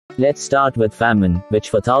Let's start with famine, which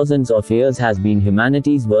for thousands of years has been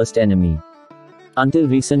humanity's worst enemy. Until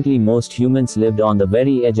recently, most humans lived on the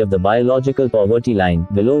very edge of the biological poverty line,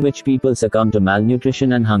 below which people succumb to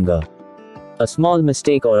malnutrition and hunger. A small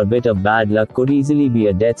mistake or a bit of bad luck could easily be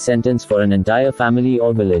a death sentence for an entire family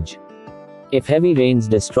or village. If heavy rains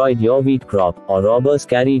destroyed your wheat crop, or robbers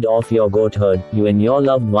carried off your goat herd, you and your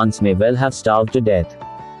loved ones may well have starved to death.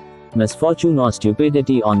 Misfortune or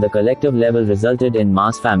stupidity on the collective level resulted in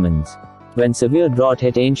mass famines. When severe drought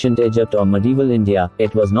hit ancient Egypt or medieval India,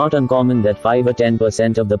 it was not uncommon that 5 or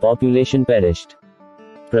 10% of the population perished.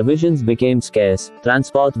 Provisions became scarce,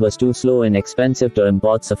 transport was too slow and expensive to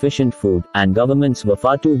import sufficient food, and governments were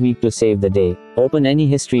far too weak to save the day. Open any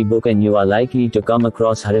history book and you are likely to come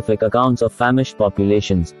across horrific accounts of famished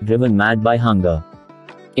populations, driven mad by hunger.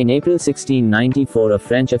 In April 1694, a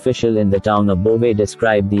French official in the town of Beauvais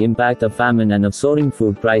described the impact of famine and of soaring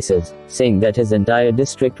food prices, saying that his entire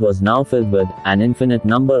district was now filled with an infinite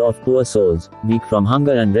number of poor souls, weak from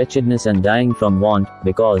hunger and wretchedness and dying from want,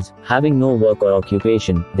 because, having no work or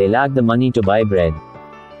occupation, they lacked the money to buy bread.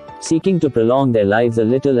 Seeking to prolong their lives a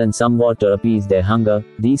little and somewhat to appease their hunger,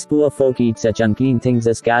 these poor folk eat such unclean things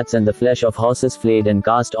as cats and the flesh of horses flayed and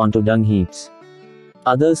cast onto dung heaps.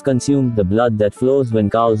 Others consume the blood that flows when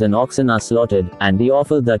cows and oxen are slaughtered, and the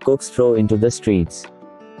offal that cooks throw into the streets.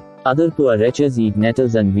 Other poor wretches eat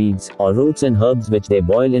nettles and weeds, or roots and herbs which they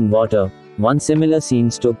boil in water. One similar scene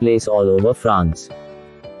took place all over France.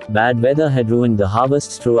 Bad weather had ruined the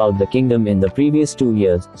harvests throughout the kingdom in the previous 2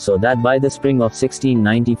 years, so that by the spring of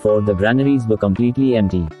 1694 the granaries were completely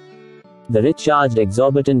empty. The rich charged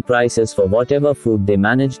exorbitant prices for whatever food they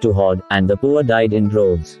managed to hoard, and the poor died in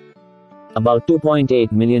droves. About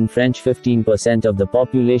 2.8 million French, 15% of the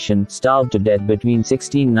population, starved to death between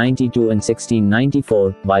 1692 and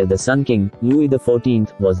 1694, while the Sun King, Louis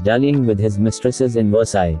XIV, was dallying with his mistresses in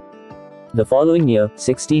Versailles. The following year,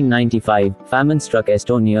 1695, famine struck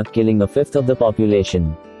Estonia, killing a fifth of the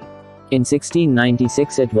population. In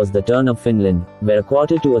 1696 it was the turn of Finland, where a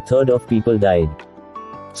quarter to a third of people died.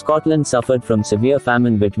 Scotland suffered from severe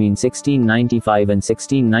famine between 1695 and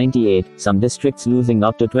 1698, some districts losing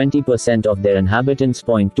up to 20% of their inhabitants.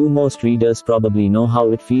 Point 2. Most readers probably know how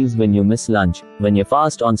it feels when you miss lunch, when you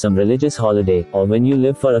fast on some religious holiday, or when you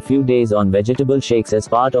live for a few days on vegetable shakes as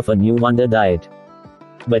part of a new wonder diet.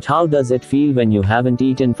 But how does it feel when you haven't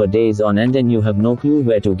eaten for days on end and you have no clue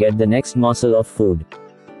where to get the next morsel of food?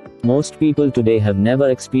 Most people today have never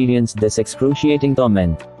experienced this excruciating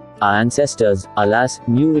torment. Our ancestors, alas,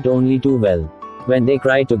 knew it only too well. When they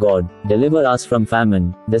cried to God, "Deliver us from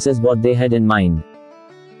famine," this is what they had in mind.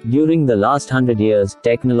 During the last 100 years,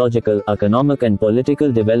 technological, economic and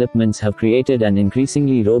political developments have created an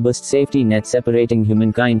increasingly robust safety net separating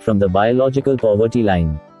humankind from the biological poverty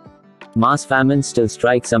line. Mass famines still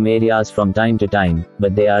strike some areas from time to time,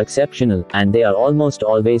 but they are exceptional, and they are almost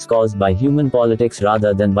always caused by human politics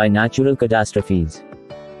rather than by natural catastrophes.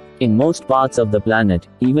 In most parts of the planet,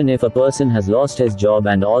 even if a person has lost his job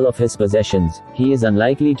and all of his possessions, he is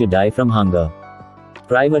unlikely to die from hunger.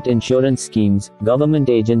 Private insurance schemes, government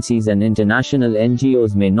agencies and international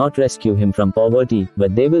NGOs may not rescue him from poverty,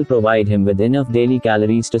 but they will provide him with enough daily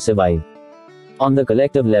calories to survive. On the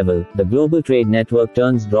collective level, the global trade network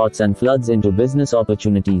turns droughts and floods into business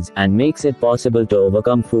opportunities, and makes it possible to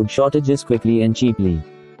overcome food shortages quickly and cheaply.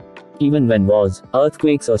 Even when wars,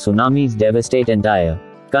 earthquakes or tsunamis devastate entire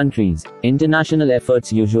countries, international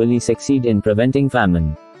efforts usually succeed in preventing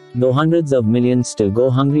famine. Though hundreds of millions still go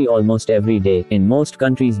hungry almost every day, in most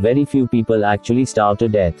countries very few people actually starve to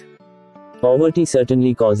death. Poverty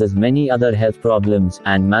certainly causes many other health problems,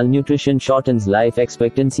 and malnutrition shortens life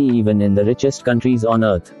expectancy even in the richest countries on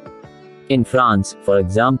earth. In France, for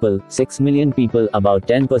example, 6 million people, about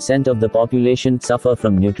 10% of the population, suffer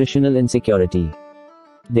from nutritional insecurity.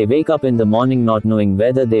 They wake up in the morning not knowing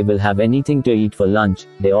whether they will have anything to eat for lunch,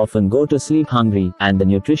 they often go to sleep hungry, and the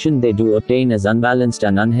nutrition they do obtain is unbalanced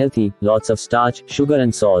and unhealthy, lots of starch, sugar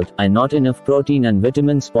and salt, and not enough protein and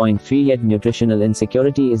vitamins. Point 3. Yet nutritional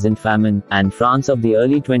insecurity isn't famine, and France of the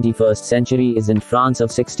early 21st century isn't France of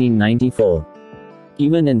 1694.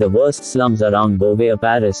 Even in the worst slums around Beauvais or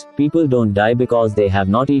Paris, people don't die because they have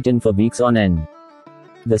not eaten for weeks on end.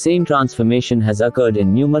 The same transformation has occurred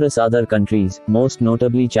in numerous other countries, most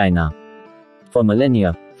notably China. For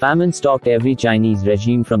millennia, famine stalked every Chinese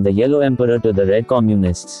regime from the Yellow Emperor to the Red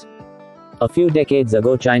Communists. A few decades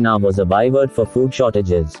ago, China was a byword for food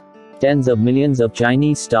shortages. Tens of millions of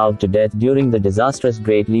Chinese starved to death during the disastrous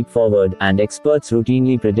Great Leap Forward, and experts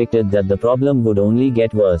routinely predicted that the problem would only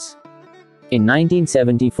get worse. In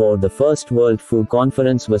 1974, the First World Food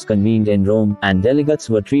Conference was convened in Rome, and delegates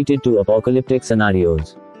were treated to apocalyptic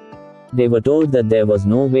scenarios. They were told that there was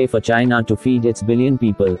no way for China to feed its billion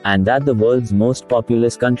people, and that the world's most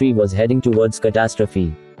populous country was heading towards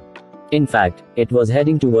catastrophe. In fact, it was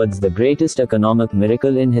heading towards the greatest economic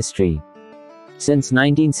miracle in history. Since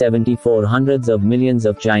 1974, hundreds of millions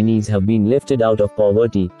of Chinese have been lifted out of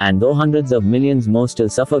poverty, and though hundreds of millions more still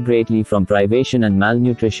suffer greatly from privation and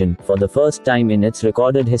malnutrition, for the first time in its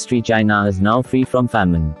recorded history, China is now free from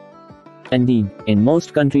famine. Indeed, in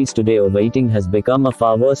most countries today, overeating has become a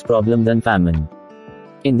far worse problem than famine.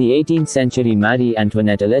 In the 18th century, Marie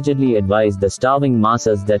Antoinette allegedly advised the starving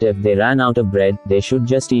masses that if they ran out of bread, they should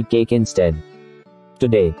just eat cake instead.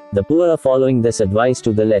 Today, the poor are following this advice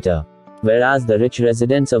to the letter. Whereas the rich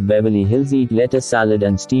residents of Beverly Hills eat lettuce salad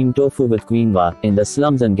and steamed tofu with quinoa, in the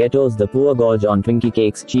slums and ghettos the poor gorge on Twinkie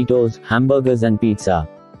cakes, Cheetos, hamburgers and pizza.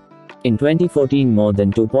 In 2014, more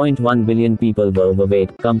than 2.1 billion people were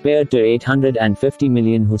overweight, compared to 850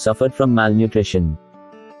 million who suffered from malnutrition.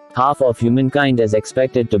 Half of humankind is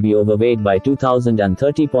expected to be overweight by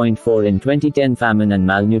 2030.4. In 2010, famine and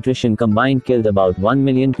malnutrition combined killed about 1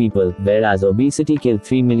 million people, whereas obesity killed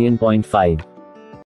 3 million.